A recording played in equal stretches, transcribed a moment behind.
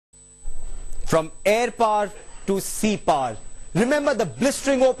from air power to sea power. Remember the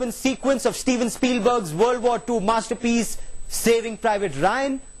blistering open sequence of Steven Spielberg's World War II masterpiece, Saving Private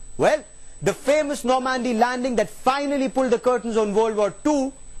Ryan? Well, the famous Normandy landing that finally pulled the curtains on World War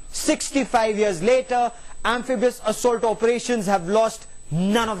II, 65 years later, amphibious assault operations have lost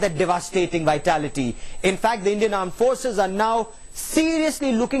none of that devastating vitality. In fact, the Indian Armed Forces are now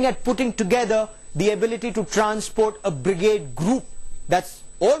seriously looking at putting together the ability to transport a brigade group that's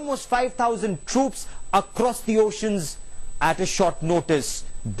almost 5,000 troops across the oceans at a short notice.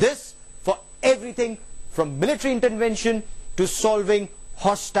 This for everything from military intervention to solving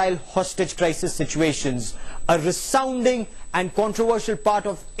hostile hostage crisis situations. A resounding and controversial part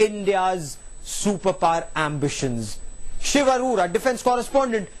of India's superpower ambitions. Shiv Arur, our defense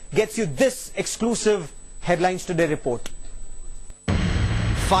correspondent, gets you this exclusive Headlines Today report.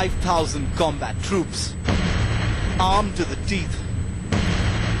 5,000 combat troops, armed to the teeth,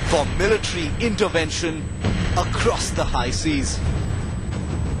 for military intervention across the high seas.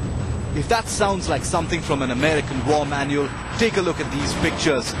 If that sounds like something from an American war manual, take a look at these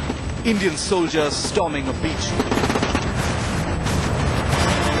pictures. Indian soldiers storming a beach.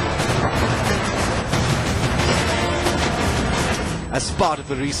 As part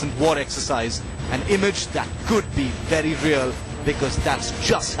of a recent war exercise, an image that could be very real, because that's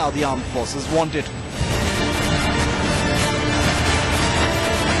just how the armed forces want it.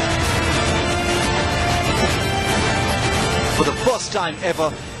 For the first time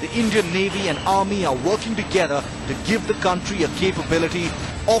ever, the Indian Navy and Army are working together to give the country a capability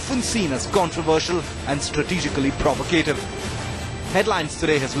often seen as controversial and strategically provocative. Headlines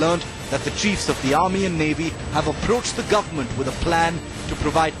Today has learned that the chiefs of the Army and Navy have approached the government with a plan to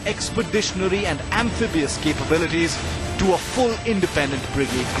provide expeditionary and amphibious capabilities to a full independent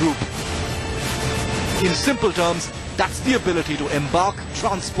brigade group. In simple terms, that's the ability to embark,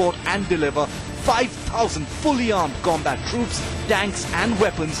 transport and deliver 5,000 fully armed combat troops, tanks and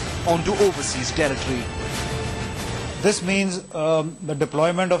weapons onto overseas territory. This means the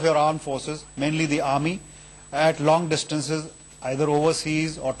deployment of your armed forces, mainly the army, at long distances, either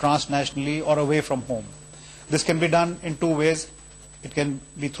overseas or transnationally or away from home. This can be done in two ways. It can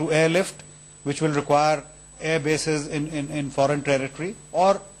be through airlift, which will require air bases in foreign territory,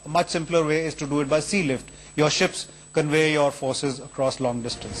 or a much simpler way is to do it by sea lift. Your ships convey your forces across long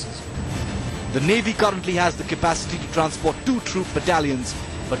distances. The Navy currently has the capacity to transport 2 troop battalions,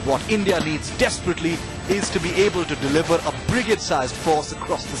 but what India needs desperately is to be able to deliver a brigade-sized force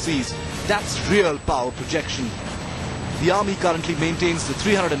across the seas. That's real power projection. The Army currently maintains the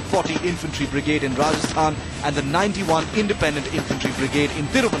 340 Infantry Brigade in Rajasthan and the 91 Independent Infantry Brigade in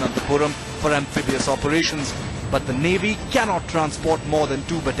Thiruvananthapuram for amphibious operations. But the Navy cannot transport more than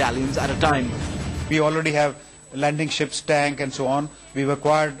 2 battalions at a time. We already have landing ships, tank and so on. We've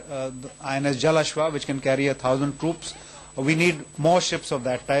acquired the INS Jalashwa, which can carry 1,000 troops. We need more ships of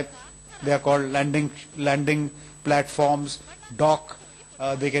that type. They are called landing platforms, dock.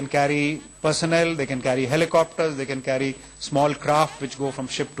 They can carry personnel, they can carry helicopters, they can carry small craft which go from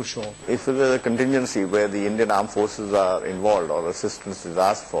ship to shore. If there is a contingency where the Indian Armed Forces are involved or assistance is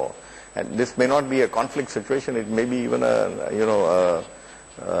asked for, and this may not be a conflict situation, it may be even a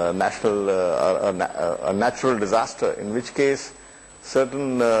natural disaster, in which case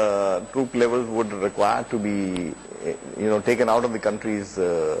certain troop levels would require to be taken out of the country's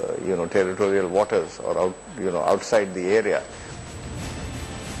territorial waters or outside the area.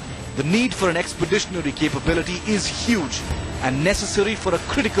 The need for an expeditionary capability is huge and necessary for a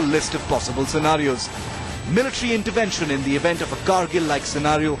critical list of possible scenarios. Military intervention in the event of a Kargil-like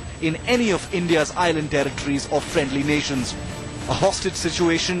scenario in any of India's island territories or friendly nations. A hostage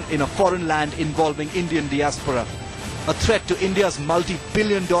situation in a foreign land involving Indian diaspora. A threat to India's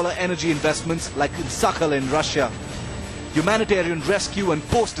multi-billion-dollar energy investments like in Sakhalin in Russia. Humanitarian rescue and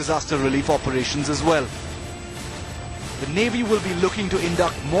post-disaster relief operations as well. The Navy will be looking to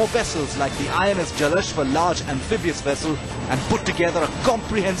induct more vessels like the INS Jalashwa large amphibious vessel and put together a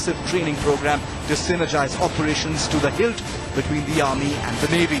comprehensive training program to synergize operations to the hilt between the Army and the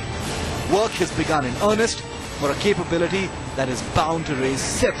Navy. Work has begun in earnest for a capability that is bound to raise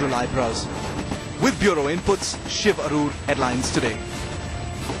several eyebrows. With Bureau Inputs, Shiv Arur, Headlines Today.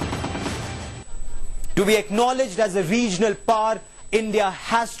 To be acknowledged as a regional power, India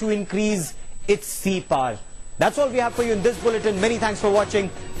has to increase its sea power. That's all we have for you in this bulletin. Many thanks for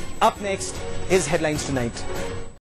watching. Up next is Headlines Tonight.